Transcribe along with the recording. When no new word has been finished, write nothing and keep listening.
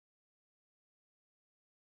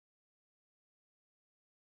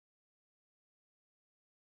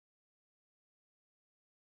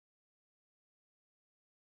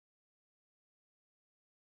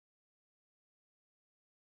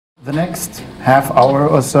The next half hour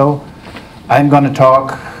or so, I'm going to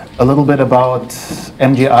talk a little bit about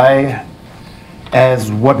MGI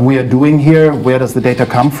as what we are doing here, where does the data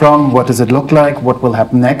come from, what does it look like, what will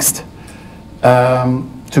happen next,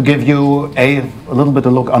 to give you a little bit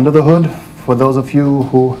of look under the hood for those of you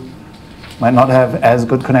who might not have as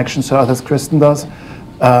good connections to us as Kristen does,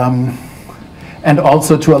 and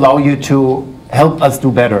also to allow you to help us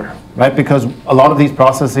do better, right? Because a lot of these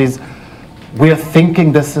processes, we're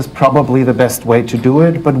thinking this is probably the best way to do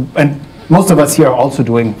it, and most of us here are also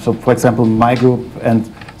doing, so for example, my group and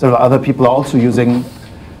several other people are also using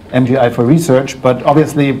MGI for research, but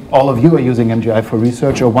obviously all of you are using MGI for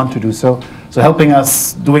research or want to do so. So helping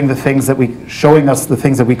us doing the things that showing us the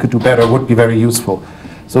things that we could do better would be very useful.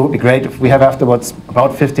 So it would be great if we have afterwards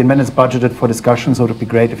about 15 minutes budgeted for discussion, so it would be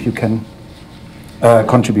great if you can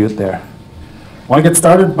contribute there. I want to get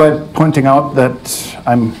started by pointing out that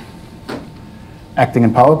I'm acting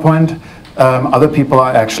in PowerPoint. Other people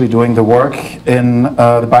are actually doing the work in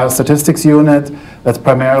the Biostatistics unit. That's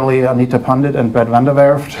primarily Anita Pandit and Brett van der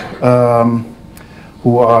Werft,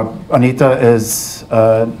 Anita is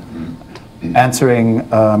answering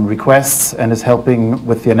requests and is helping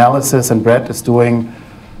with the analysis, and Brett is doing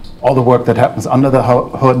all the work that happens under the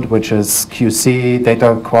hood, which is QC,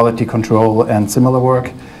 data quality control, and similar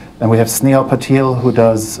work. Then we have Snehal Patil, who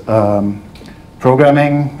does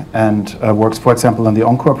programming and works, for example, on the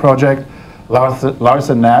Encore project. Lars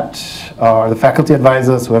and Nat are the faculty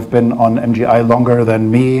advisors who have been on MGI longer than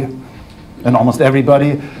me and almost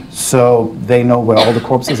everybody, so they know where all the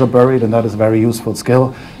corpses are buried, and that is a very useful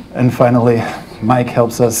skill. And finally, Mike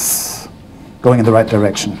helps us going in the right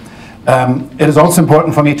direction. It is also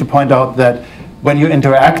important for me to point out that when you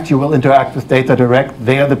interact, you will interact with data direct.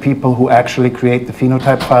 They are the people who actually create the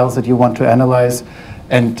phenotype files that you want to analyze.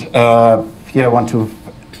 And here I want to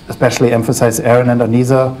especially emphasize Aaron and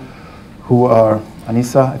Anisa, who are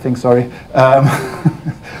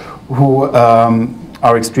who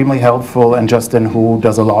are extremely helpful, and Justin, who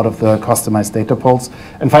does a lot of the customized data polls.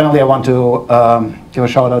 And finally, I want to give a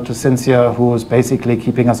shout out to Cynthia, who is basically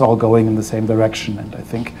keeping us all going in the same direction. And I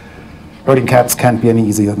think herding cats can't be any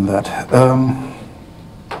easier than that.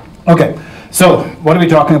 Okay, so what are we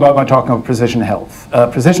talking about when we're talking about precision health?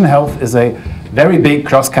 Precision health is a very big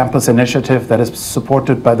cross-campus initiative that is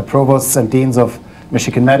supported by the provosts and deans of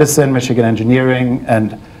Michigan Medicine, Michigan Engineering,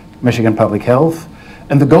 and Michigan Public Health.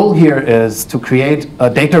 And the goal here is to create a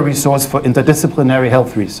data resource for interdisciplinary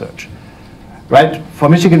health research. Right? For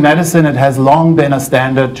Michigan Medicine, it has long been a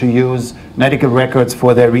standard to use medical records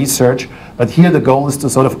for their research, but here the goal is to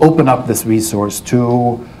sort of open up this resource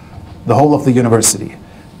to the whole of the university.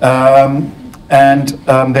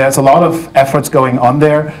 There's a lot of efforts going on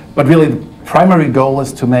there, but really the primary goal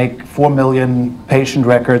is to make 4 million patient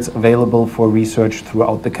records available for research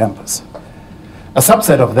throughout the campus. A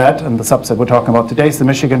subset of that, and the subset we're talking about today, is the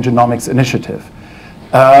Michigan Genomics Initiative.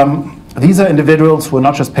 These are individuals who are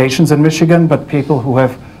not just patients in Michigan, but people who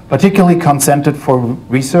have particularly consented for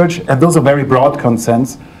research, and those are very broad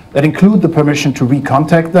consents that include the permission to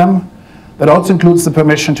recontact them. That also includes the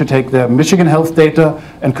permission to take their Michigan health data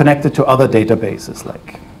and connect it to other databases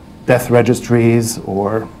like death registries,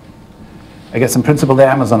 or I guess in principle the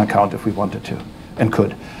Amazon account if we wanted to and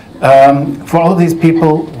could. For all of these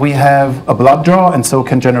people, we have a blood draw and so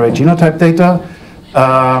can generate genotype data.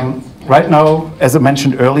 Right now, as I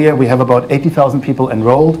mentioned earlier, we have about 80,000 people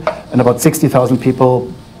enrolled and about 60,000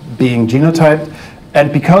 people being genotyped.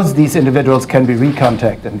 And because these individuals can be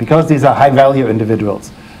recontacted, and because these are high-value individuals,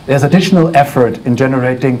 there's additional effort in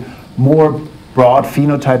generating more broad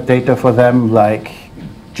phenotype data for them, like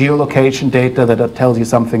geolocation data that tells you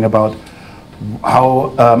something about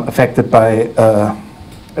how affected by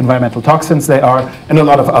environmental toxins they are, and a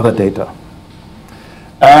lot of other data.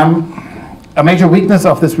 A major weakness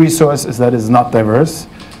of this resource is that it is not diverse,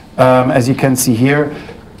 as you can see here,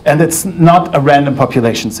 and it's not a random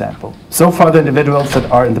population sample. So far, the individuals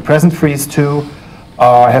that are in the present freeze 2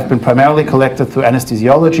 have been primarily collected through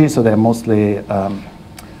anesthesiology, so they're mostly,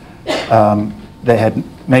 they had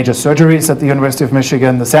major surgeries at the University of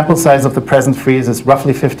Michigan. The sample size of the present freeze is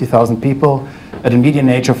roughly 50,000 people at a median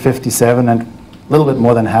age of 57, and a little bit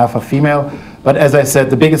more than half are female. But as I said,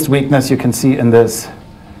 the biggest weakness you can see in this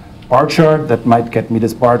bar chart that might get me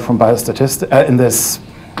disbarred from biostatistics, in this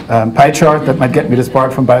pie chart that might get me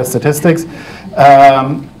disbarred from biostatistics,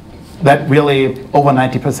 that really over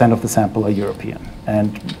 90% of the sample are European,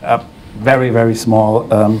 and a very, very small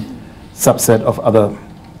subset of other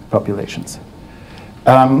populations.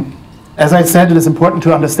 As I said, it is important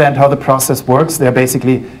to understand how the process works. There are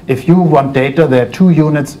basically, if you want data, there are two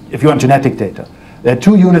units. If you want genetic data, There are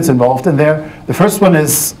two units involved in there. The first one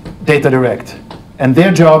is Data Direct. And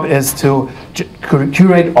their job is to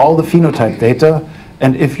curate all the phenotype data.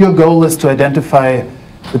 And if your goal is to identify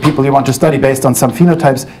the people you want to study based on some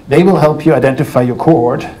phenotypes, they will help you identify your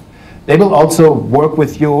cohort. They will also work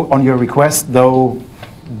with you on your request, though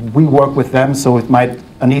we work with them, so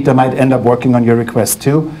Anita might end up working on your request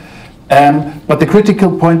too. But the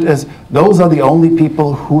critical point is, those are the only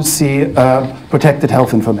people who see protected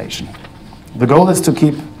health information. The goal is to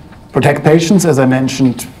protect patients, as I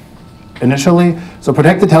mentioned initially. So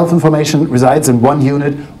protected health information resides in one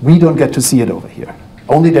unit. We don't get to see it over here.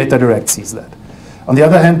 Only Data Direct sees that. On the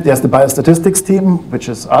other hand, there's the Biostatistics team, which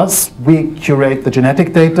is us. We curate the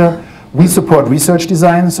genetic data. We support research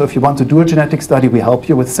design. So if you want to do a genetic study, we help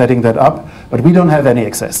you with setting that up. But we don't have any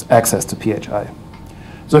access to PHI.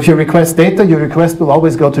 So if you request data, your request will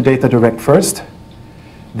always go to Data Direct first.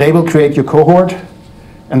 They will create your cohort,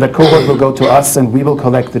 and that cohort will go to us, and we will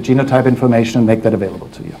collect the genotype information and make that available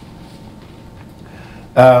to you.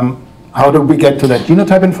 How do we get to that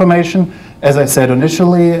genotype information? As I said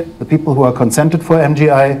initially, the people who are consented for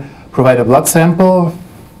MGI provide a blood sample,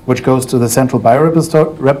 which goes to the central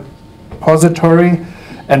biorepository,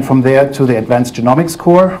 and from there to the advanced genomics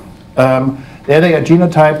core. There they are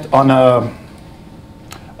genotyped on a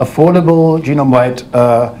affordable genome-wide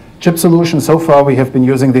chip solution. So far, we have been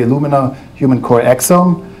using the llner human core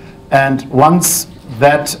exome. And once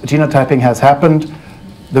that genotyping has happened,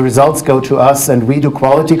 the results go to us, and we do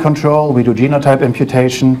quality control, we do genotype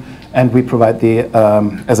imputation, and we provide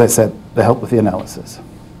as I said, the help with the analysis.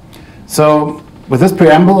 So with this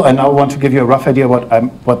preamble, I now want to give you a rough idea what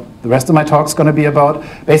the rest of my talk is going to be about.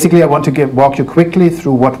 Basically, I want to walk you quickly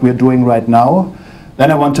through what we're doing right now. Then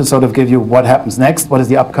I want to sort of give you what happens next, what is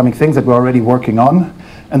the upcoming things that we're already working on.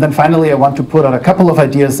 And then finally, I want to put out a couple of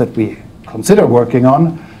ideas that we consider working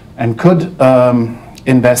on and could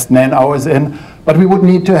invest man-hours in, but we would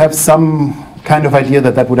need to have some kind of idea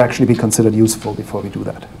that would actually be considered useful before we do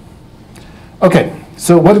that. Okay,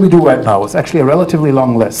 so what do we do right now? It's actually a relatively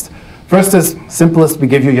long list. First is simplest, we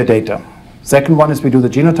give you your data. Second one is we do the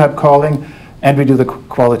genotype calling, and we do the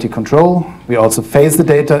quality control. We also phase the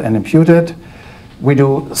data and impute it. We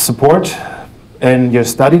do support in your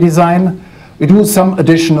study design. We do some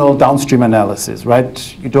additional downstream analysis,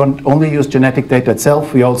 right? You don't only use genetic data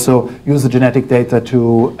itself. We also use the genetic data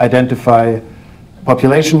to identify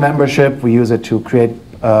population membership. We use it to create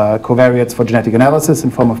covariates for genetic analysis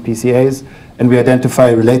in form of PCAs, and we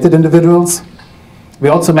identify related individuals. We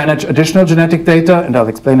also manage additional genetic data, and I'll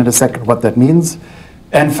explain in a second what that means.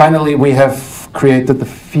 And finally, we have created the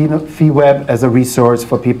PheWeb as a resource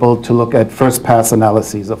for people to look at first-pass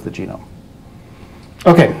analyses of the genome.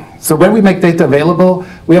 Okay, so when we make data available,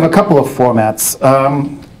 we have a couple of formats.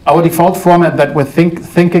 Our default format that we're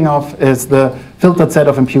thinking of is the filtered set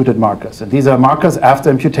of imputed markers. And these are markers after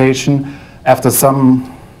imputation, after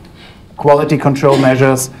some quality control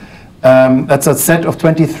measures. That's a set of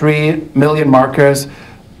 23 million markers.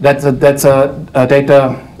 That's a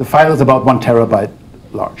data, the file is about 1 terabyte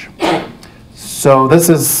large. So this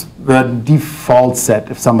is the default set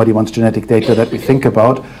if somebody wants genetic data that we think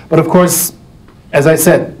about. But of course, as I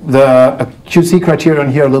said, the QC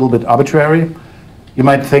criterion here are a little bit arbitrary. You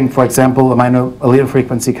might think, for example, a minor allele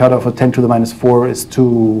frequency cutoff of 10 to the minus 4 is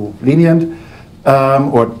too lenient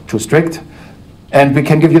or too strict. And we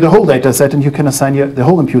can give you the whole data set, and you can assign the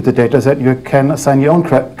whole imputed data set. You can assign your own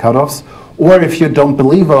cutoffs. Or if you don't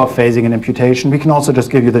believe our phasing and imputation, we can also just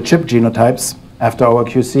give you the chip genotypes after our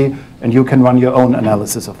QC, and you can run your own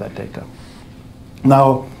analysis of that data.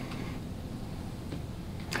 Now,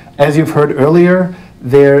 as you've heard earlier,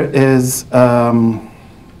 there is some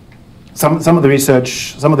of the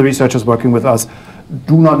researchers working with us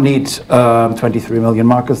do not need 23 million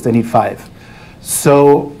markers, they need 5.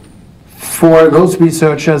 So for those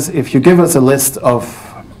researchers, if you give us a list of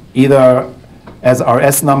either as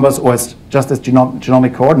RS numbers or just as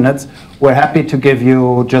genomic coordinates, we're happy to give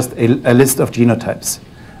you just a list of genotypes.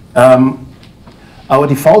 Our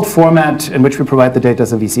default format in which we provide the data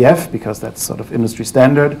is a VCF, because that's sort of industry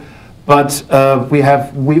standard. But we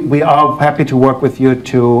are happy to work with you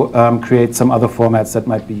to create some other formats that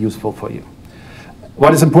might be useful for you.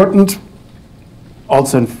 What is important,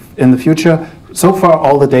 also in the future, so far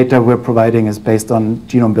all the data we're providing is based on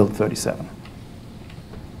genome build 37.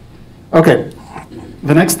 Okay,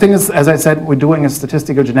 the next thing is, as I said, we're doing a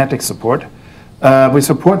statistical genetics support. We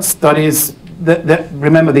support studies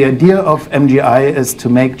remember, the idea of MGI is to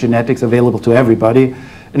make genetics available to everybody,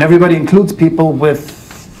 and everybody includes people with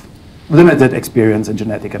limited experience in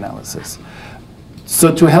genetic analysis.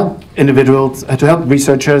 So to help individuals, to help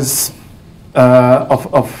researchers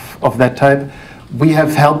of that type, we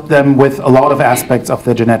have helped them with a lot of aspects of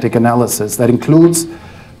their genetic analysis. That includes,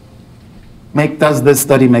 does this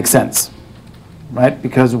study make sense, right?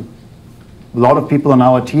 Because a lot of people on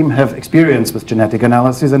our team have experience with genetic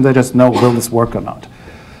analysis and they just know, will this work or not?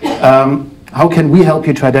 How can we help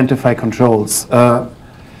you to identify controls?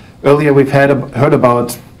 Earlier we've heard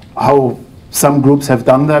about how some groups have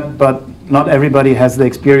done that, but not everybody has the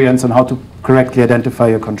experience on how to correctly identify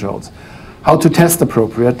your controls. How to test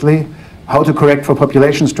appropriately, how to correct for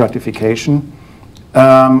population stratification.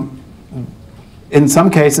 In some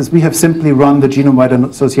cases, we have simply run the genome-wide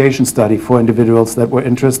association study for individuals that were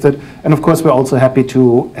interested. And of course, we're also happy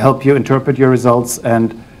to help you interpret your results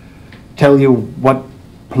and tell you what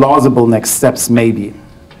plausible next steps may be.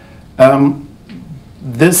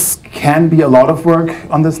 This can be a lot of work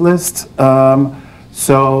on this list.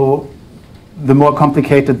 So the more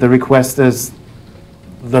complicated the request is,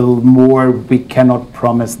 the more we cannot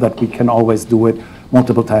promise that we can always do it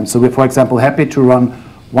multiple times. So we're, for example, happy to run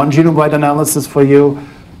one genome-wide analysis for you,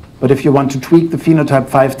 but if you want to tweak the phenotype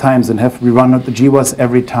 5 times and have rerun the GWAS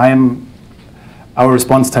every time, our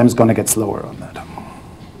response time is going to get slower on that.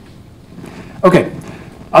 Okay,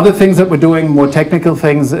 other things that we're doing, more technical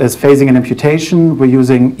things, is phasing and imputation. We're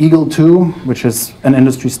using Eagle2, which is an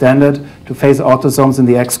industry standard, to phase autosomes in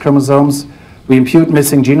the X chromosomes. We impute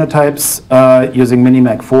missing genotypes using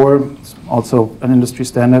Minimac4, also an industry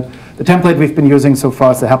standard. The template we've been using so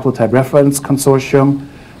far is the Haplotype Reference Consortium,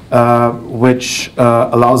 which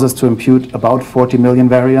allows us to impute about 40 million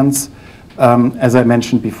variants. As I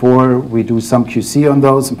mentioned before, we do some QC on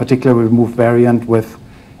those. In particular, we remove variant with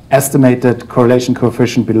estimated correlation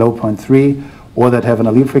coefficient below 0.3, or that have an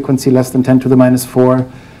allele frequency less than 10 to the minus 4,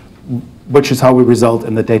 which is how we result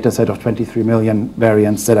in the data set of 23 million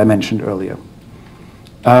variants that I mentioned earlier.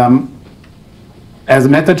 As a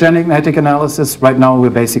metagenetic analysis, right now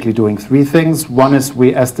we're basically doing 3 things. One is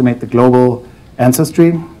we estimate the global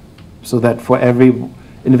ancestry, so that for every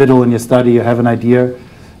individual in your study you have an idea,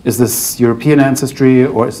 is this European ancestry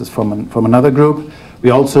or is this from another group?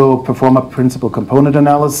 We also perform a principal component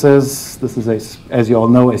analysis. This is, as you all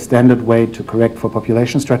know, a standard way to correct for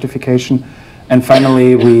population stratification. And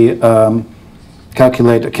finally, we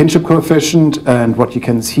calculate a kinship coefficient, and what you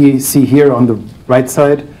can see here on the right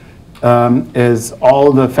side is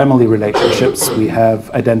all the family relationships we have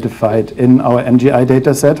identified in our MGI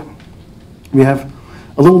data set. We have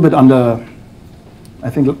a little bit under, I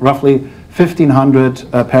think, roughly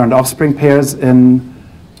 1,500 parent-offspring pairs in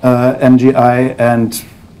MGI, and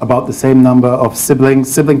about the same number of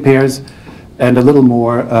sibling pairs, and a little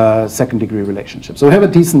more second-degree relationships. So we have a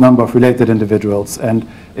decent number of related individuals, and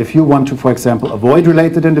if you want to, for example, avoid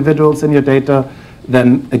related individuals in your data,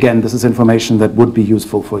 then again, this is information that would be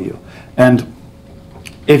useful for you. And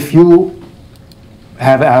if you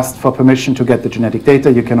have asked for permission to get the genetic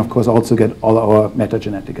data, you can of course also get all our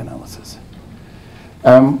metagenetic analysis.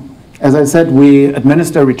 As I said, we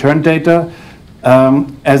administer return data.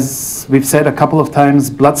 As we've said a couple of times,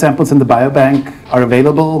 blood samples in the biobank are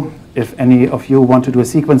available if any of you want to do a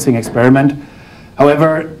sequencing experiment.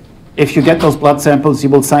 However, if you get those blood samples, you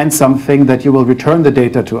will sign something that you will return the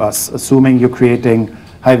data to us, assuming you're creating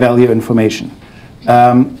high-value information.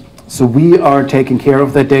 So we are taking care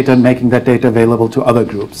of that data and making that data available to other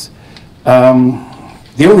groups. The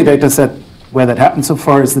only data set where that happened so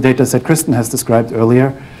far is the data set Kristen has described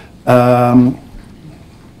earlier.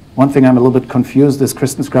 One thing I'm a little bit confused is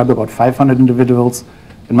Kristen described about 500 individuals.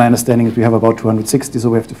 And my understanding is we have about 260, so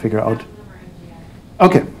we have to figure out.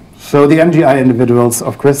 Okay, so the MGI individuals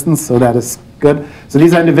of Kristen, so that is good. So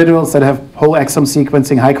these are individuals that have whole exome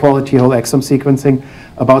sequencing, high quality whole exome sequencing,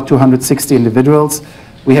 about 260 individuals.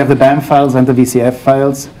 We have the BAM files and the VCF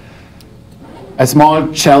files. A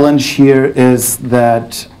small challenge here is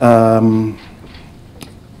that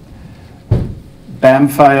BAM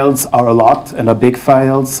files are a lot and are big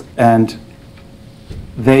files, and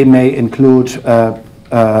they may include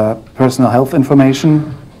personal health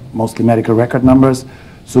information, mostly medical record numbers.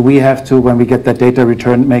 So we have to, when we get that data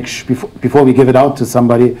returned, before we give it out to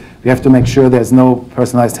somebody, we have to make sure there's no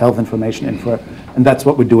personalized health information in for it. And that's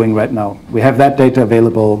what we're doing right now. We have that data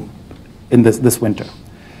available in this winter.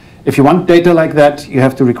 If you want data like that, you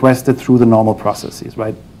have to request it through the normal processes,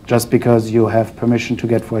 right? Just because you have permission to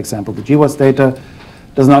get, for example, the GWAS data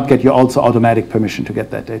does not get you also automatic permission to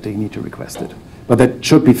get that data. You need to request it. But that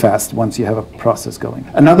should be fast once you have a process going.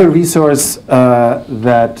 Another resource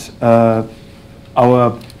that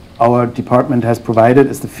our department has provided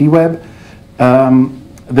is the FeeWeb.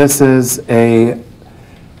 This is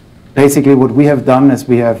basically what we have done is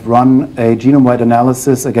we have run a genome-wide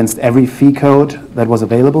analysis against every fee code that was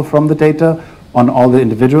available from the data on all the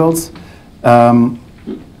individuals. that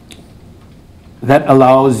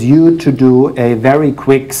allows you to do a very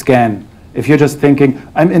quick scan. If you're just thinking,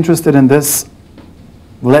 I'm interested in this,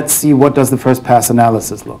 let's see what does the first pass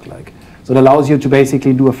analysis look like. So it allows you to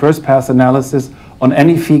basically do a first pass analysis on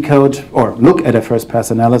any phi code, or look at a first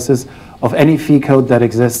pass analysis of any phi code that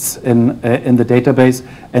exists in the database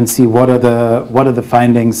and see what are the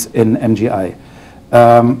findings in MGI.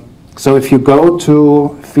 So if you go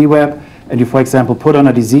to PhiWeb and you, for example, put on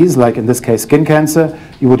a disease, like in this case skin cancer,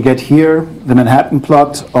 you would get here the Manhattan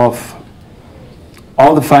plot of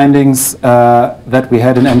all the findings that we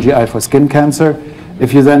had in MGI for skin cancer.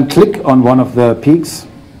 If you then click on one of the peaks,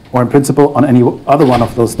 or in principle on any other one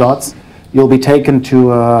of those dots, you'll be taken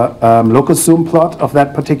to a locus zoom plot of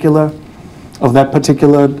that particular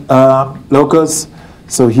locus.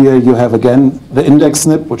 So here you have again the index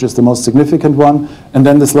SNP, which is the most significant one, and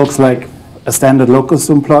then this looks like a standard locus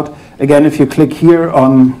zoom plot. Again, if you click here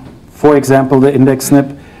on, for example, the index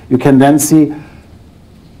SNP, you can then see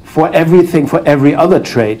for everything, for every other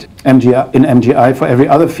trait in MGI, for every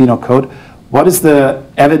other phenocode, what is the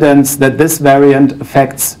evidence that this variant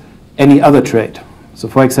affects any other trait? So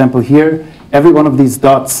for example here, every one of these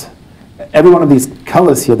dots, every one of these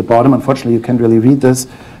colors here at the bottom, unfortunately you can't really read this,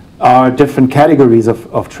 are different categories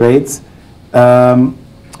of traits. And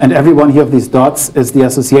every one here of these dots is the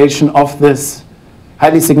association of this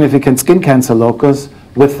highly significant skin cancer locus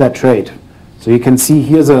with that trait. So you can see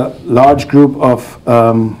here's a large group of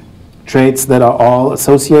traits that are all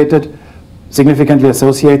associated, significantly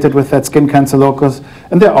associated with that skin cancer locus,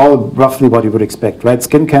 and they're all roughly what you would expect, right?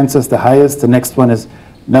 Skin cancer is the highest, the next one is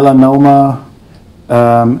melanoma,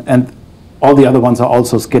 and all the other ones are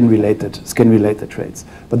also skin-related traits.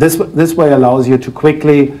 But this way allows you to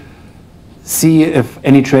quickly see if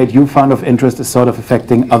any trait you found of interest is sort of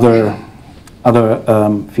affecting other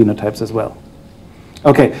phenotypes as well.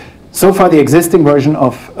 Okay, so far the existing version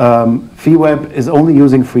of PhiWeb is only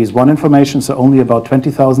using FRIES-1 information, so only about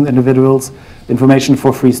 20,000 individuals. Information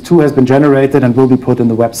for FRIES-2 has been generated and will be put in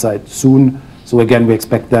the website soon. So again, we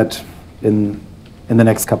expect that in the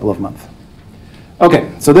next couple of months. Okay,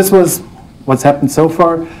 so this was what's happened so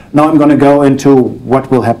far. Now I'm going to go into what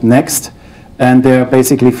will happen next. And there are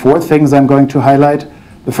basically 4 things I'm going to highlight.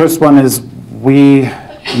 The first one is we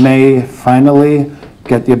may finally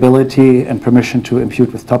get the ability and permission to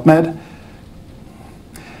impute with TopMed.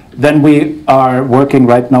 Then we are working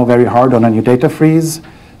right now very hard on a new data freeze.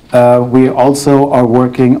 We also are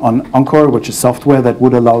working on Encore, which is software that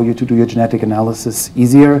would allow you to do your genetic analysis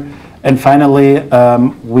easier. And finally,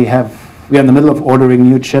 we are in the middle of ordering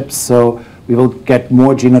new chips, so we will get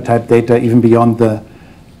more genotype data even beyond the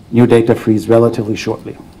new data freeze relatively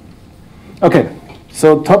shortly. Okay,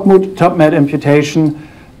 so TopMed imputation.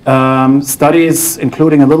 Studies,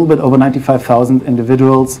 including a little bit over 95,000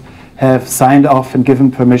 individuals, have signed off and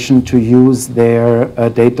given permission to use their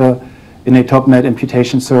data in a TopMed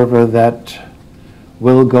imputation server that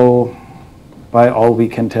will go, by all we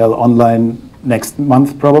can tell, online next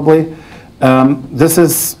month probably. This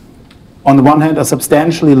is, on the one hand, a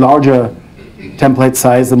substantially larger template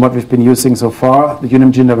size than what we've been using so far. The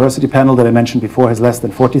Unimgene Diversity Panel that I mentioned before has less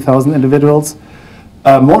than 40,000 individuals.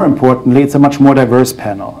 More importantly, it's a much more diverse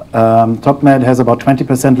panel. TopMed has about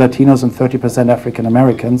 20% Latinos and 30% African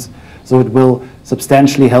Americans, so it will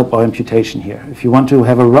substantially help our imputation here. If you want to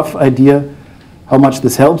have a rough idea how much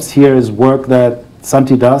this helps, here is work that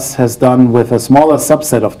Santi Das has done with a smaller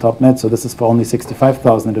subset of TopMed, so this is for only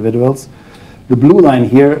 65,000 individuals. The blue line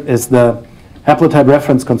here is the Haplotype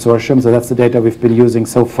Reference Consortium, so that's the data we've been using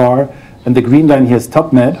so far, and the green line here is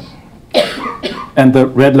TopMed, and the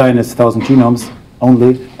red line is 1,000 genomes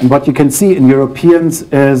only. And what you can see in Europeans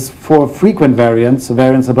is for frequent variants, so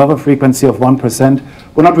variants above a frequency of 1%,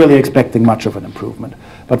 we're not really expecting much of an improvement.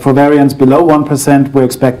 But for variants below 1%, we're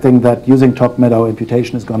expecting that using TopMed, our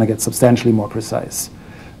imputation is going to get substantially more precise.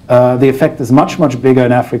 The effect is much, much bigger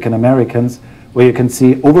in African Americans, where you can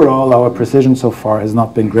see overall our precision so far has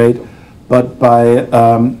not been great. But by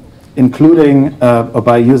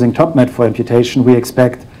by using TopMed for imputation, we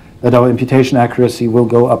expect that our imputation accuracy will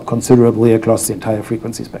go up considerably across the entire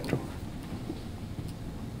frequency spectrum.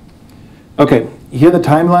 Okay, here the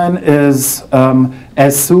timeline is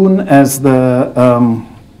as soon as the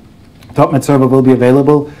TopMed server will be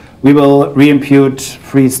available, we will re-impute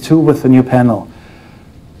FRIES-2 with the new panel.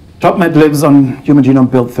 TopMed lives on human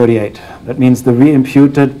genome build 38. That means the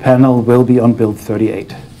re-imputed panel will be on build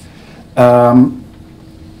 38.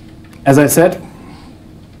 As I said,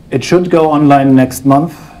 it should go online next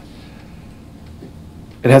month.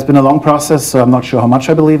 It has been a long process, so I'm not sure how much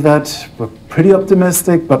I believe that. We're pretty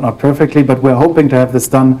optimistic, but not perfectly, but we're hoping to have this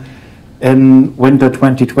done in winter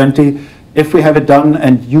 2020. If we have it done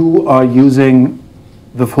and you are using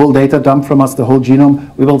the full data dump from us, the whole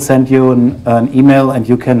genome, we will send you an email and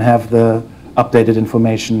you can have the updated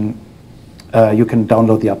information. You can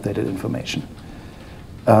download the updated information.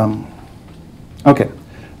 Okay.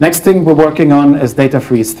 Next thing we're working on is Data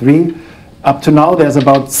Freeze 3. Up to now, there's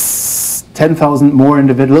about 10,000 more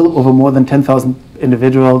individuals, over more than 10,000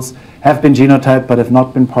 individuals have been genotyped but have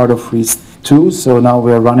not been part of Freeze 2. So now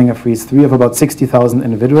we're running a Freeze 3 of about 60,000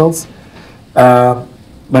 individuals.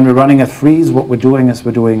 When we're running a freeze, what we're doing is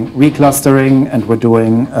we're doing reclustering, and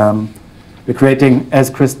we're creating, as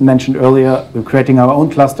Chris mentioned earlier, we're creating our own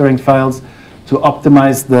clustering files to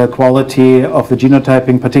optimize the quality of the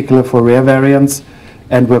genotyping, particularly for rare variants.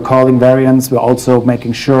 And we're calling variants. We're also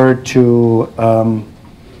making sure to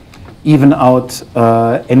even out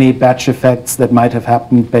any batch effects that might have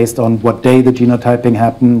happened based on what day the genotyping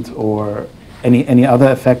happened or any other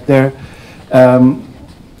effect there.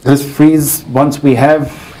 This freeze, once we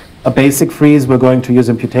have a basic freeze, we're going to use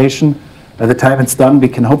imputation. By the time it's done, we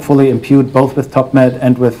can hopefully impute both with TopMed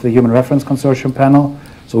and with the Human Reference Consortium panel.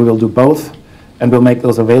 So we will do both, and we'll make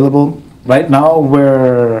those available. Right now,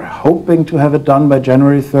 we're hoping to have it done by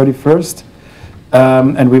January 31st,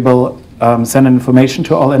 and we will send information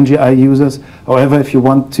to all MGI users. However, if you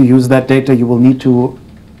want to use that data, you will need to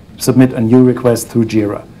submit a new request through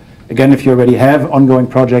JIRA. Again, if you already have ongoing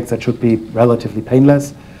projects, that should be relatively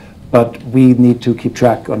painless, but we need to keep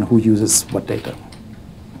track on who uses what data.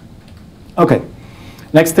 Okay,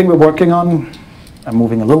 next thing we're working on, I'm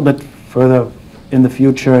moving a little bit further in the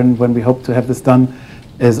future and when we hope to have this done,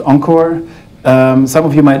 is Encore. Some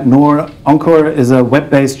of you might know Encore is a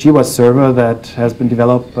web-based GWAS server that has been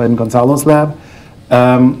developed in Gonzalo's lab.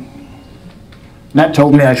 Matt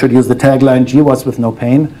told me I should use the tagline GWAS with no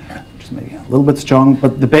pain, which is maybe a little bit strong,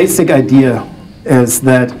 but the basic idea is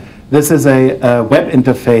that this is a web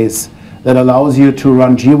interface that allows you to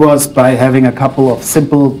run GWAS by having a couple of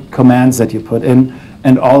simple commands that you put in,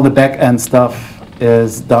 and all the back-end stuff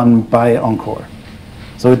is done by Encore.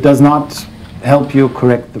 So it does not help you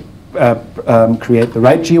correct the create the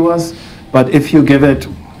right GWAS, but if you give it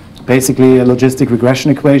basically a logistic regression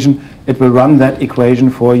equation, it will run that equation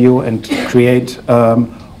for you and create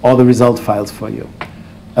all the result files for you.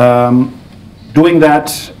 Doing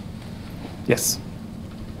that, yes.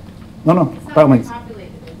 No, by all means.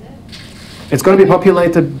 It's going to be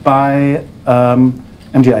populated by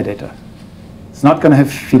MGI data. It's not going to have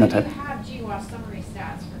phenotype. You have GWAS summary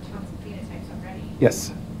stats for tons of phenotypes already.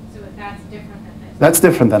 Yes. So that's different than this. That's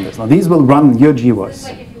different than this. Now these will run your GWAS. This is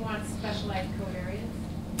like if you want specialized code areas?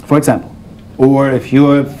 For example. Or if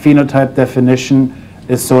your phenotype definition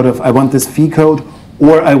is sort of, I want this phi code,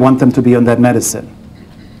 or I want them to be on that medicine.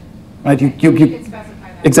 Right? You can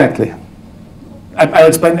specify that. Exactly. I'll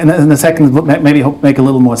explain in a second, maybe make a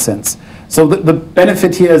little more sense. So the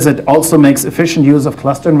benefit here is it also makes efficient use of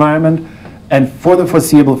cluster environment, and for the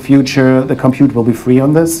foreseeable future, the compute will be free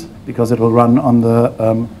on this because it will run on the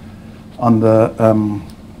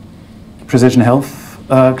precision health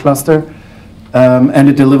cluster, and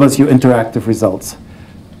it delivers you interactive results.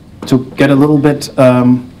 To get a little bit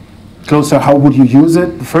closer, how would you use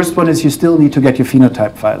it? The first one is you still need to get your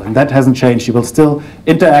phenotype file, and that hasn't changed. You will still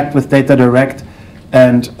interact with data direct,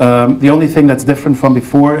 and the only thing that's different from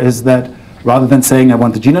before is that rather than saying I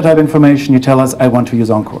want the genotype information, you tell us I want to use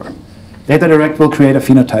Encore. Data direct will create a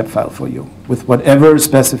phenotype file for you with whatever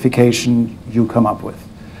specification you come up with.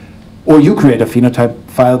 Or you create a phenotype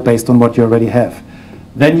file based on what you already have.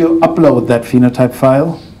 Then you upload that phenotype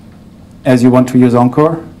file as you want to use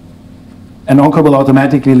Encore, and Encore will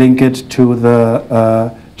automatically link it to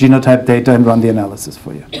the genotype data and run the analysis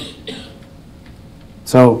for you.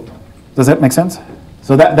 So does that make sense?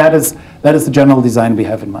 So that is the general design we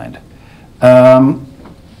have in mind.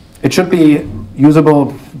 It should be usable.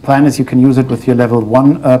 The plan is you can use it with your level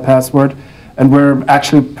 1 password, and we're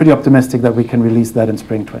actually pretty optimistic that we can release that in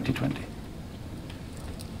spring 2020.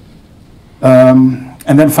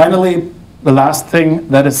 And then finally, the last thing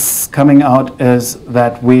that is coming out is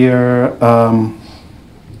that we're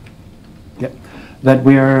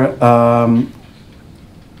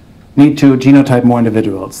need to genotype more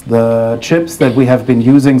individuals. The chips that we have been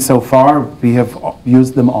using so far, we have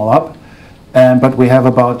used them all up, but we have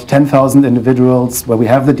about 10,000 individuals where we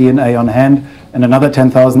have the DNA on hand, and another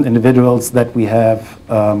 10,000 individuals that we have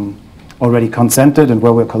already consented and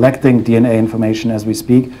where we're collecting DNA information as we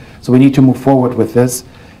speak. So we need to move forward with this.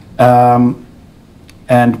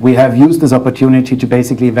 And we have used this opportunity to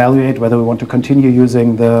basically evaluate whether we want to continue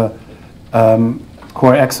using the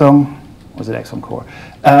core exome, was it exome core?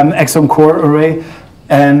 Exome core array,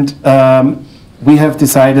 and we have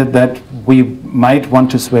decided that we might want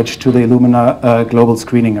to switch to the Illumina global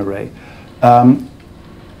screening array.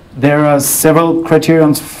 There are several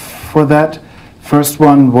criterions for that. First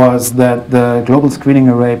one was that the global screening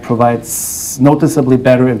array provides noticeably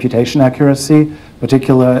better imputation accuracy,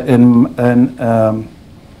 particularly in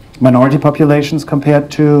minority populations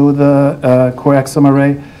compared to the core exome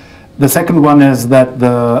array. The second one is that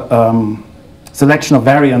the selection of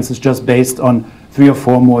variants is just based on 3 or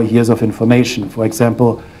 4 more years of information. For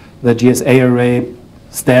example, the GSA array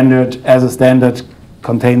as a standard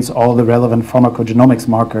contains all the relevant pharmacogenomics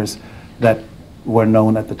markers that were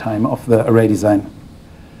known at the time of the array design.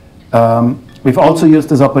 We've also used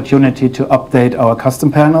this opportunity to update our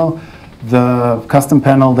custom panel. The custom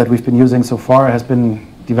panel that we've been using so far has been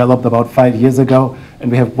developed about 5 years ago,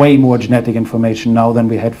 and we have way more genetic information now than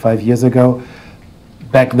we had 5 years ago.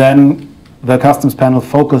 Back then, the customs panel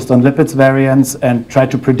focused on lipids variants and tried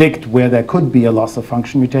to predict where there could be a loss of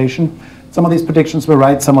function mutation. Some of these predictions were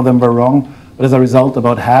right, some of them were wrong, but as a result,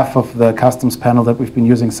 about half of the customs panel that we've been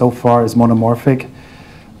using so far is monomorphic.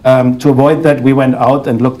 To avoid that, we went out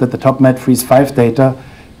and looked at the top MedFreeze5 data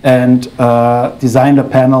and designed a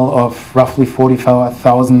panel of roughly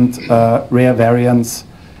 45,000 rare variants,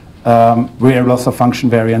 rare loss of function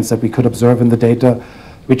variants that we could observe in the data.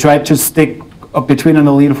 We tried to stick between an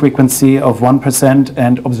allele frequency of 1%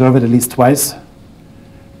 and observe it at least twice,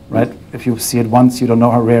 right? If you see it once, you don't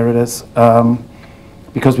know how rare it is.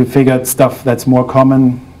 Because we figured stuff that's more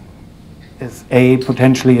common is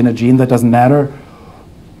potentially in a gene that doesn't matter,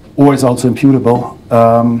 or is also imputable.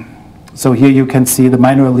 So here you can see the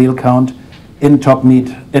minor allele count in top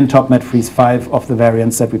MedFreeze5 of the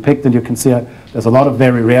variants that we picked, and you can see there's a lot of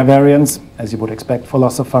very rare variants, as you would expect for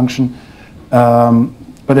loss of function.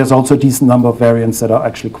 But there's also a decent number of variants that are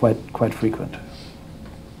actually quite frequent.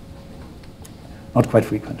 Not quite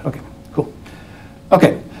frequent. Okay, cool.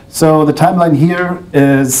 Okay, so the timeline here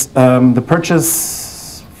is the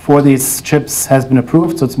purchase for these chips has been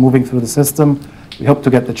approved, so it's moving through the system. We hope to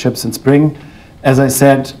get the chips in spring. As I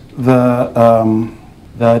said, the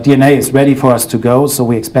DNA is ready for us to go, so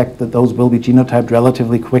we expect that those will be genotyped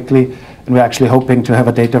relatively quickly, and we're actually hoping to have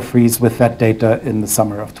a data freeze with that data in the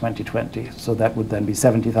summer of 2020. So that would then be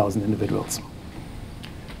 70,000 individuals.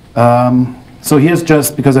 So here's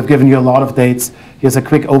just, because I've given you a lot of dates, here's a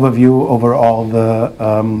quick overview over all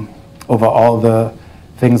the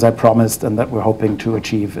things I promised and that we're hoping to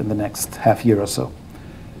achieve in the next half year or so.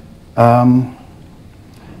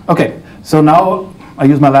 Okay, so now I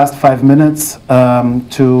use my last 5 minutes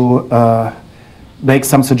to make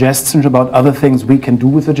some suggestions about other things we can do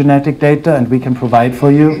with the genetic data and we can provide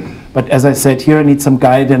for you. But as I said here, I need some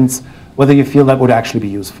guidance whether you feel that would actually be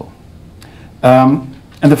useful.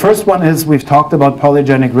 And the first one is we've talked about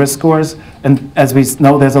polygenic risk scores. And as we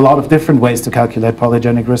know, there's a lot of different ways to calculate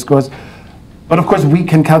polygenic risk scores. But of course, we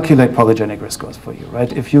can calculate polygenic risk scores for you,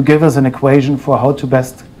 right? If you give us an equation for how to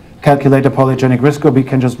best calculate a polygenic risk score, we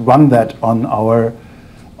can just run that on our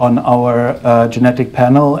genetic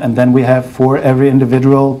panel, and then we have for every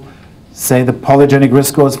individual, say the polygenic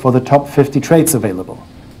risk scores for the top 50 traits available.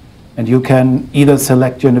 And you can either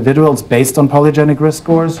select your individuals based on polygenic risk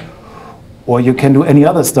scores, or you can do any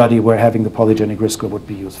other study where having the polygenic risk score would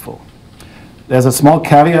be useful. There's a small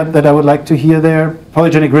caveat that I would like to hear there.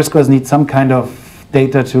 Polygenic risk scores need some kind of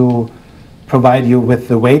data to provide you with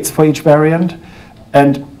the weights for each variant.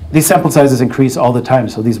 And these sample sizes increase all the time,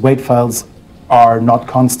 so these weight files are not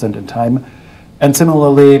constant in time. And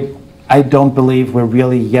similarly, I don't believe we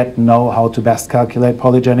really yet know how to best calculate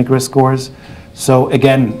polygenic risk scores. So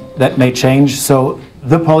again, that may change. So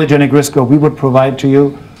the polygenic risk score we would provide to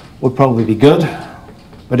you would probably be good.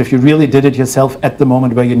 But if you really did it yourself at the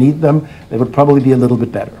moment where you need them, they would probably be a little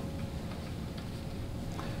bit better.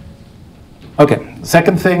 Okay,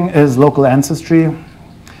 second thing is local ancestry.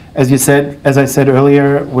 As I said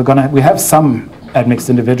earlier, we have some admixed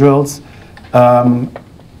individuals.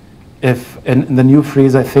 If in the new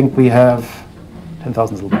freeze, I think we have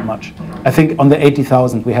 10,000 is a little bit much. I think on the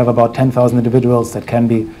 80,000, we have about 10,000 individuals that can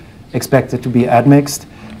be expected to be admixed.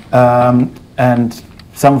 And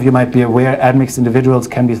some of you might be aware, admixed individuals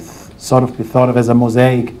can be thought of as a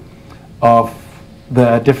mosaic of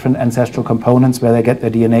the different ancestral components where they get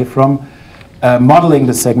their DNA from. Modeling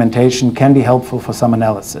the segmentation can be helpful for some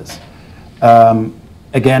analysis.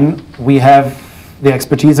 Again, we have the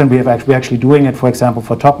expertise, and we're actually doing it, for example,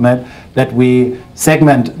 for TopMed, that we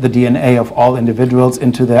segment the DNA of all individuals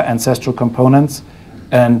into their ancestral components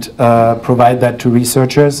and provide that to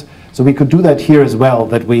researchers. So we could do that here as well,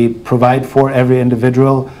 that we provide for every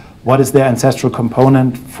individual what is their ancestral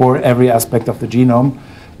component for every aspect of the genome,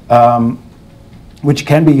 which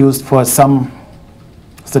can be used for some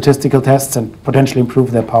statistical tests and potentially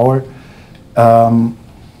improve their power.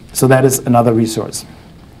 So that is another resource.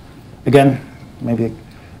 Again, maybe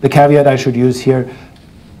the caveat I should use here,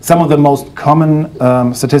 some of the most common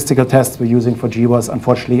statistical tests we're using for GWAS,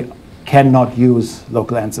 unfortunately, cannot use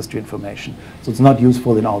local ancestry information. So it's not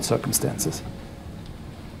useful in all circumstances.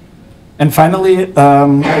 And finally,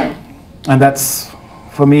 and that's,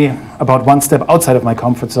 for me, about one step outside of my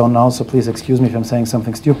comfort zone now, so please excuse me if I'm saying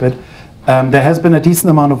something stupid. There has been a decent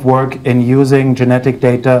amount of work in using genetic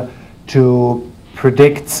data to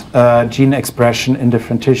predict gene expression in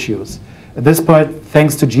different tissues. At this point,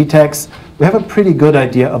 thanks to GTEx, we have a pretty good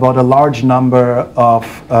idea about a large number of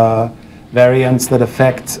variants that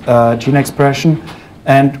affect gene expression,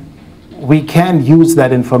 and we can use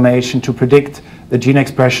that information to predict the gene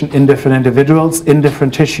expression in different individuals in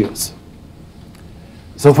different tissues.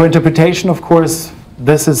 So for interpretation, of course,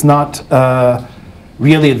 this is not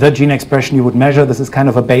really the gene expression you would measure. This is kind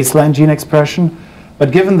of a baseline gene expression.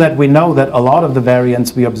 But given that we know that a lot of the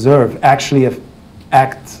variants we observe actually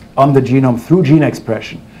act on the genome through gene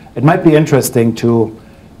expression, it might be interesting to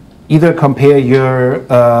either compare your,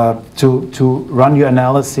 to run your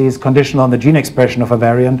analyses conditional on the gene expression of a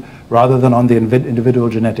variant rather than on the individual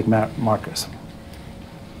genetic markers.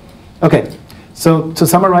 Okay, so to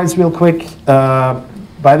summarize real quick,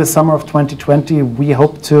 by the summer of 2020, we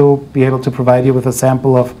hope to be able to provide you with a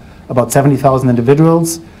sample of about 70,000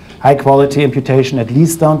 individuals, high quality imputation at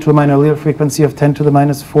least down to a minor allele frequency of 10 to the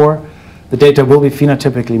minus 4. The data will be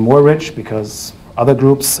phenotypically more rich because other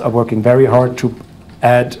groups are working very hard to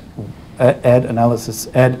add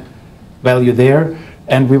value there,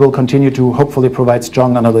 and we will continue to hopefully provide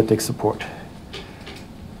strong analytic support.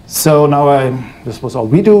 So now this was all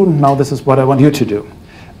we do, now this is what I want you to do.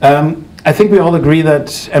 I think we all agree that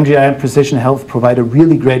MGI and Precision Health provide a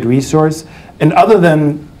really great resource, and other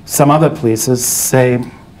than some other places, say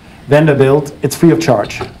Vanderbilt, it's free of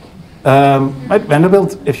charge. Right,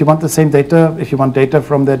 Vanderbilt, if you want the same data, if you want data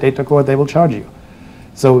from their data core, they will charge you.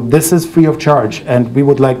 So this is free of charge, and we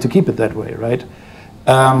would like to keep it that way, right?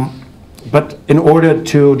 But in order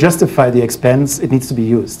to justify the expense, it needs to be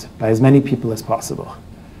used by as many people as possible.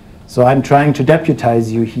 So I'm trying to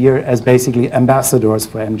deputize you here as basically ambassadors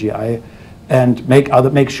for MGI and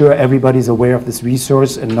make sure everybody's aware of this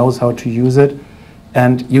resource and knows how to use it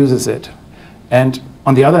and uses it. And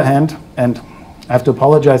on the other hand, and I have to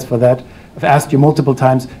apologize for that, I've asked you multiple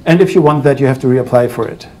times, and if you want that, you have to reapply for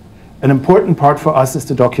it. An important part for us is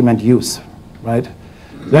to document use, right?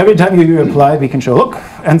 So every time you reapply, we can show, look,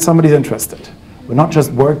 and somebody's interested. We're not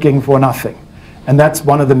just working for nothing. And that's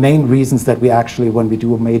one of the main reasons that we actually, when we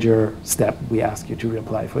do a major step, we ask you to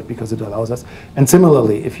reapply for it because it allows us. And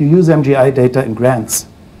similarly, if you use MGI data in grants,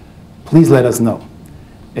 please let us know.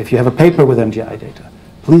 If you have a paper with MGI data,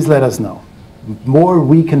 please let us know. The more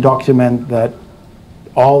we can document that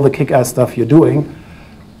all the kick-ass stuff you're doing,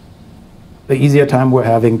 the easier time we're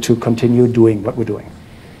having to continue doing what we're doing.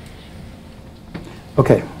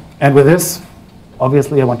 Okay, and with this,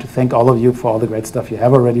 obviously I want to thank all of you for all the great stuff you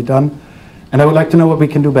have already done. And I would like to know what we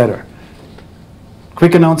can do better.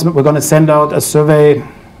 Quick announcement, we're going to send out a survey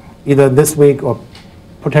either this week or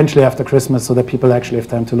potentially after Christmas so that people actually have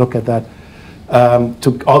time to look at that.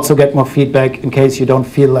 To also get more feedback in case you don't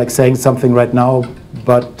feel like saying something right now,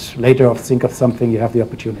 but later or think of something, you have the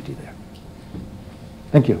opportunity there.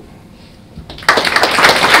 Thank you.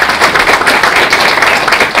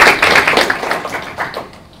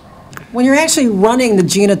 When you're actually running the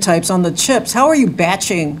genotypes on the chips, how are you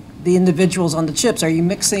batching the individuals on the chips? Are you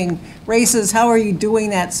mixing races? How are you doing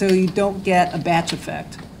that so you don't get a batch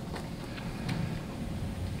effect?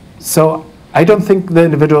 So I don't think the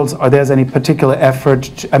individuals, or there's any particular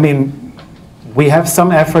effort. I mean, we have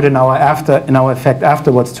some effort in our effect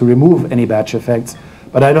afterwards to remove any batch effects,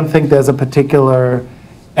 but I don't think there's a particular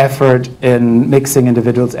effort in mixing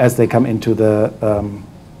individuals as they come into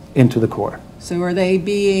the core. So are they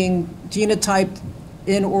being genotyped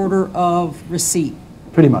in order of receipt?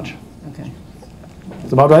 Pretty much. Okay.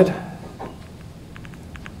 That's about right?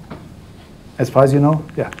 As far as you know?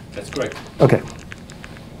 Yeah. That's correct. Okay.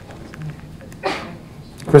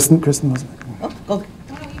 Kristen was. Okay.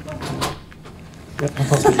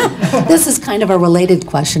 This is kind of a related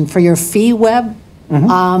question. For your FeeWeb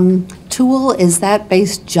tool, is that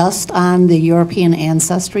based just on the European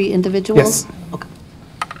ancestry individuals? Yes. Okay.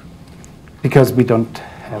 Because we don't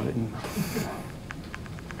have it.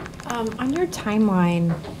 On your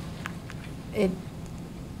timeline,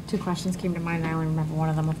 two questions came to mind, and I only remember one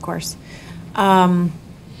of them, of course.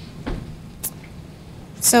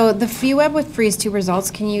 So the FeeWeb with freeze 2 results,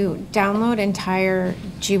 can you download entire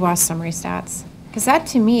GWAS summary stats? Because that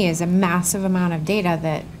to me is a massive amount of data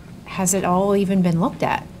that, has it all even been looked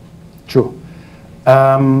at? True.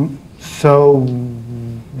 So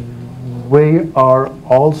we are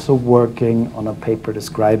also working on a paper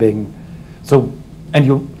describing,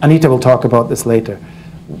 and Anita will talk about this later,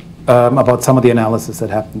 about some of the analysis that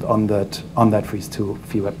happened on that freeze-2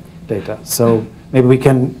 FEWeb data. So maybe we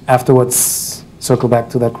can afterwards circle back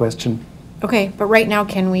to that question. Okay, but right now,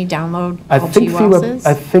 can we download I all think GWASs? FEWeb,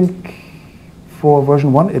 I think for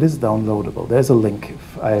version 1 it is downloadable. There's a link.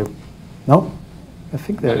 No? I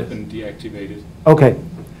think there is. Been deactivated. Okay.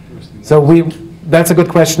 So that's a good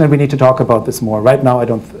question, and we need to talk about this more. Right now, it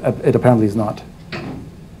apparently is not.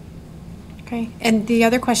 Okay, and the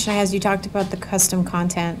other question I had is, you talked about the custom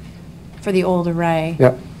content for the old array.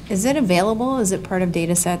 Yeah. Is it available? Is it part of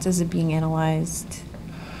data sets? Is it being analyzed?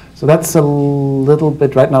 So that's a little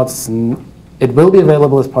bit, right now it will be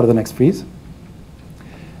available as part of the next freeze.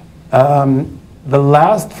 The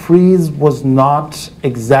last freeze was not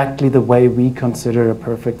exactly the way we consider a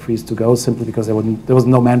perfect freeze to go, simply because there was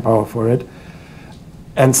no manpower for it.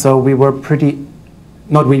 And so we were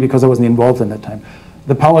not we, because I wasn't involved in that time.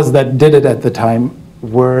 The powers that did it at the time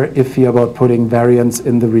were iffy about putting variants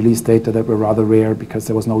in the release data that were rather rare, because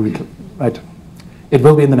there was no, right? It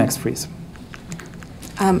will be in the next freeze.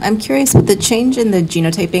 I'm curious, with the change in the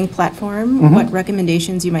genotyping platform, what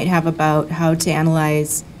recommendations you might have about how to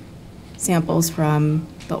analyze samples from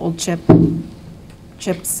the old chip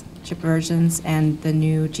versions and the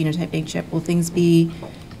new genotyping chip. Will things be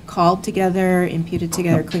called together, imputed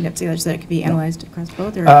together, cleaned up together, so that it can be analyzed across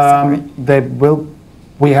both, or separate? They will.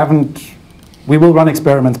 We will run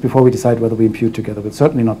experiments before we decide whether we impute together. But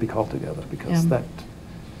certainly not be called together, because that.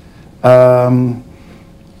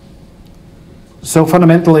 So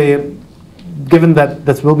fundamentally, given that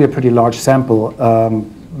this will be a pretty large sample,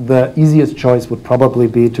 the easiest choice would probably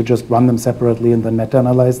be to just run them separately and then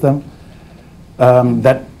meta-analyze them.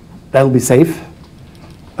 That'll be safe.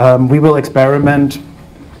 We will experiment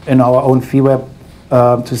in our own FEWeb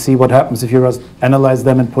to see what happens if you just analyze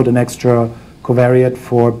them and put an extra covariate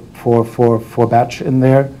for batch in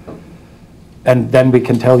there. And then we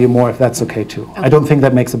can tell you more if that's okay too. Okay. I don't think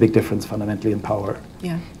that makes a big difference fundamentally in power.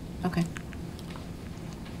 Yeah, okay.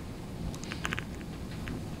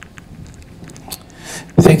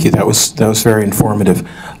 Thank you. That was very informative.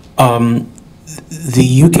 The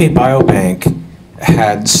UK Biobank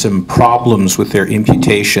had some problems with their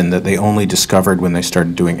imputation that they only discovered when they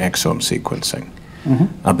started doing exome sequencing.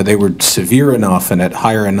 But they were severe enough and at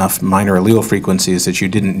higher enough minor allele frequencies that you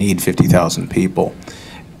didn't need 50,000 people.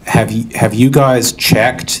 Have you guys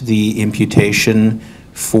checked the imputation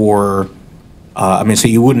for, so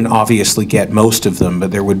you wouldn't obviously get most of them,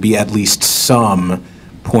 but there would be at least some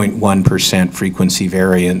 0.1% frequency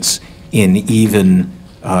variance in even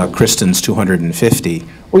Kristen's 250.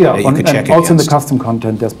 Oh yeah, you could check and also in the against. custom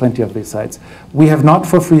content, there's plenty of these sites. We have not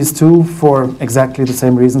for Freeze 2 for exactly the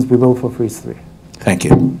same reasons. We will for Freeze 3. Thank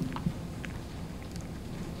you.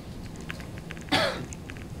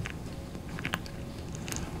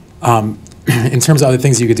 In terms of other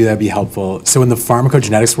things you could do that'd be helpful. So in the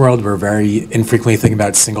pharmacogenetics world, we're very infrequently thinking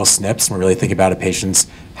about single SNPs. We're really thinking about a patient's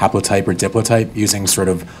haplotype or diplotype using sort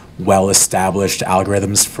of well-established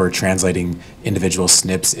algorithms for translating individual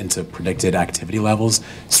SNPs into predicted activity levels.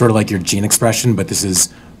 Sort of like your gene expression, but this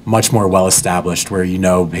is much more well-established, where you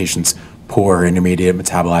know patients' poor or intermediate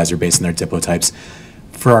metabolizer based on their diplotypes.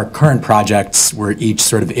 For our current projects, we're each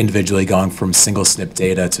sort of individually going from single SNP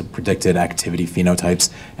data to predicted activity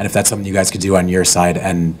phenotypes. And if that's something you guys could do on your side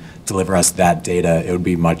and deliver us that data, it would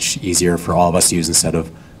be much easier for all of us to use instead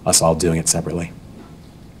of us all doing it separately.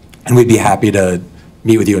 And we'd be happy to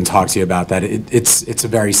meet with you and talk to you about that. It's a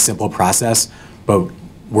very simple process, but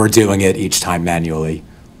we're doing it each time manually,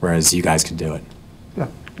 whereas you guys could do it. Yeah,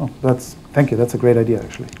 thank you. That's a great idea,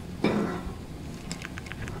 actually.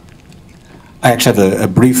 I actually have a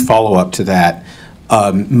brief follow-up to that.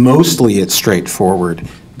 Mostly it's straightforward,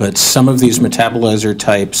 but some of these metabolizer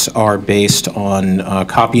types are based on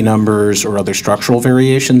copy numbers or other structural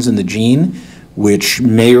variations in the gene, which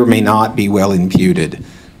may or may not be well imputed.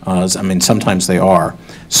 Sometimes they are.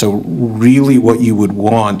 So really what you would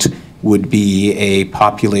want would be a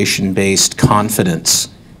population-based confidence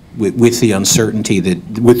with the uncertainty,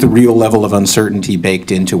 with the real level of uncertainty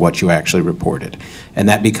baked into what you actually reported. And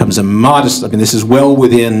that becomes a modest, this is well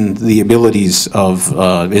within the abilities of,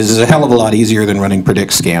 this is a hell of a lot easier than running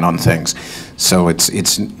PredictScan on things. So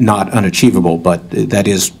it's not unachievable, but that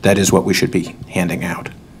is what we should be handing out.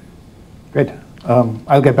 Great.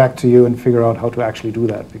 I'll get back to you and figure out how to actually do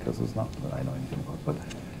that, because it's not that I know anything about, but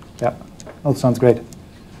yeah, that sounds great.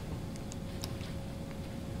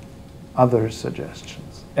 other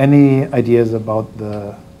suggestions? Any ideas about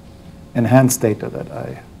the enhanced data that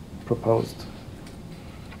I proposed?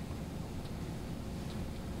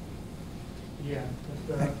 Yeah.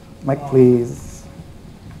 Mike, please.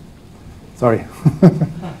 Sorry.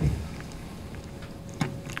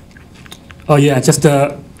 Oh yeah, just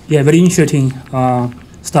yeah, very interesting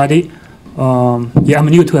study. Yeah, I'm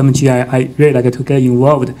new to MGI. I really like to get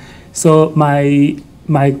involved. So my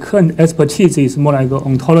current expertise is more like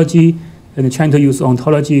ontology and trying to use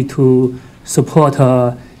ontology to support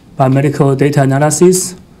biomedical data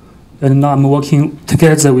analysis. And now I'm working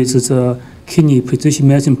together with the kidney precision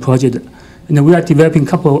medicine project. And we are developing a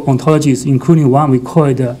couple of ontologies, including one we call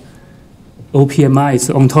it OPMI, it's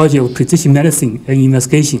ontology of precision medicine and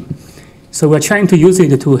investigation. So we're trying to use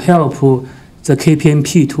it to help the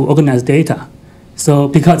KPMP to organize data. So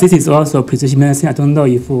because this is also precision medicine, I don't know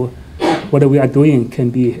if what we are doing can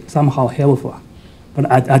be somehow helpful. But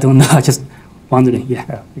I don't know, I just wondering, yeah.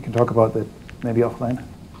 Yeah, we can talk about that maybe offline.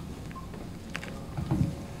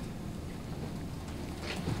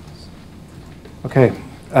 Okay,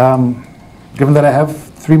 given that I have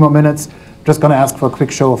 3 more minutes, I'm just going to ask for a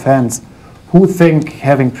quick show of hands. Who think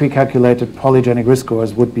having pre-calculated polygenic risk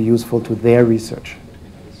scores would be useful to their research?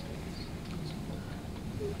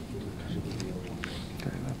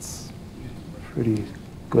 Okay, that's a pretty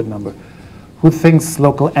good number. Who thinks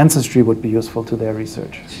local ancestry would be useful to their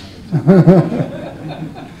research?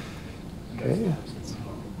 Okay.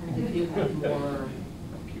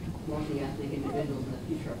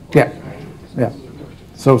 Yeah, yeah.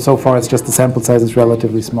 So far it's just the sample size is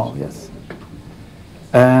relatively small, yes.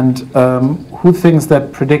 And who thinks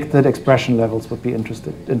that predicted expression levels would be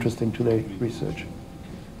interesting to their research?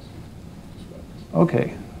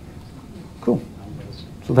 Okay, cool.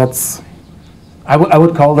 So that's, I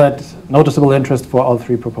would call that noticeable interest for all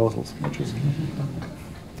 3 proposals, which is,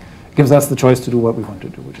 gives us the choice to do what we want to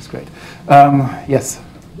do, which is great. Yes?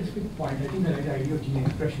 Just a quick point, I think the idea of gene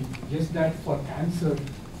expression, just that for cancer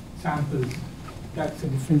samples, that's a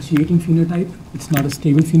differentiating phenotype, it's not a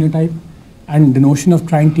stable phenotype. And the notion of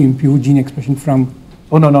trying to impute gene expression from...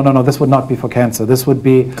 Oh, no, this would not be for cancer. This would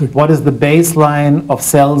be, what is the baseline of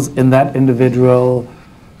cells in that individual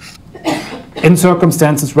in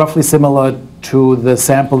circumstances roughly similar to the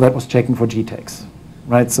sample that was taken for GTEx,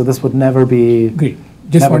 right? So this would never be... Great.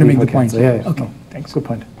 Just want to make the point. Yeah. Okay, no, thanks. Good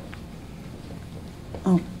point.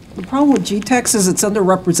 The problem with GTEx is it's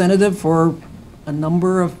underrepresented for a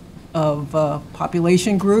number of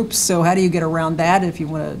population groups. So how do you get around that if you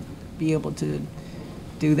want to be able to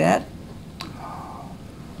do that?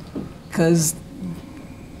 Because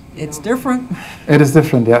it's different. It is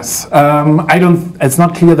different, yes. It's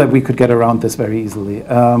not clear that we could get around this very easily.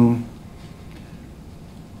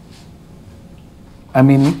 I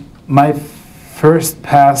mean, my first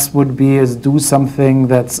pass would be is do something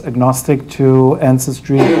that's agnostic to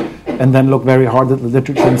ancestry and then look very hard at the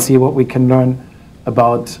literature and see what we can learn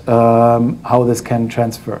about how this can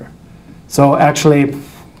transfer. So actually,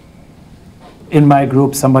 in my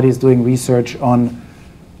group, somebody is doing research on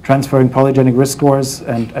transferring polygenic risk scores,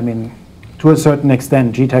 and I mean, to a certain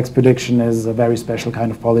extent, GTEx prediction is a very special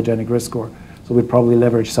kind of polygenic risk score, so we'd probably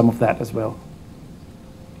leverage some of that as well.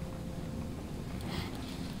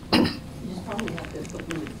 You just probably have to put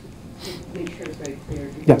limits to make sure it's very clear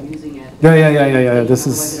if Yeah. you're using it. Yeah. This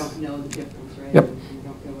is. Otherwise they don't know the difference, right? Yep. You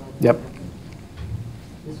don't realize Yep.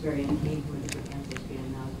 It's very indicating with different ancestry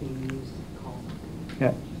and now it's being used to call something.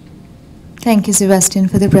 Yeah. Thank you, Sebastian,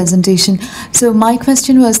 for the presentation. So my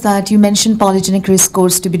question was that you mentioned polygenic risk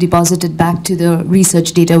scores to be deposited back to the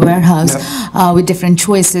research data warehouse with different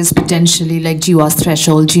choices, potentially like GWAS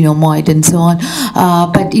threshold, genomoid, and so on.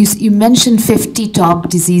 But you mentioned 50 top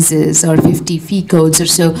diseases or 50 fee codes or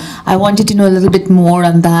so. I wanted to know a little bit more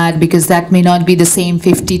on that because that may not be the same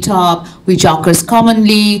 50 top which occurs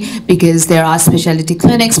commonly because there are specialty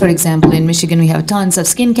clinics. For example, in Michigan, we have tons of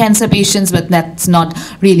skin cancer patients, but that's not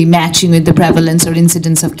really matching with the prevalence or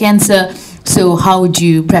incidence of cancer. So how would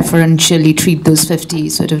you preferentially treat those 50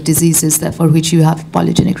 sort of diseases that for which you have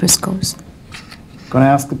polygenic risk scores? Going to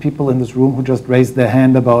ask the people in this room who just raised their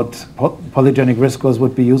hand about polygenic risk scores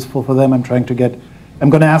would be useful for them. I'm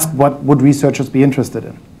going to ask what would researchers be interested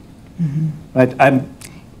in. Mm-hmm. Right?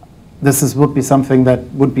 Would be something that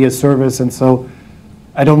would be a service, and so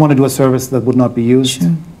I don't want to do a service that would not be used.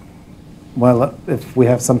 Sure. Well, if we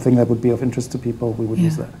have something that would be of interest to people, we would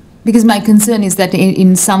use that. Because my concern is that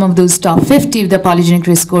in some of those top 50, the polygenic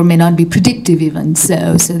risk score may not be predictive even.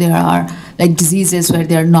 So there are like diseases where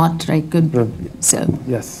they're not right good.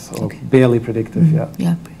 Yes, or okay. barely predictive.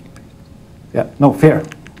 Mm-hmm. Yeah. No, fair.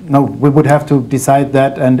 No, we would have to decide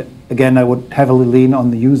that, and again, I would heavily lean on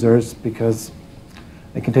the users because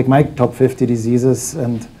they can take my top 50 diseases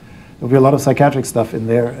and there'll be a lot of psychiatric stuff in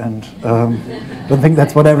there, and I don't think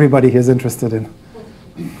that's what everybody here is interested in.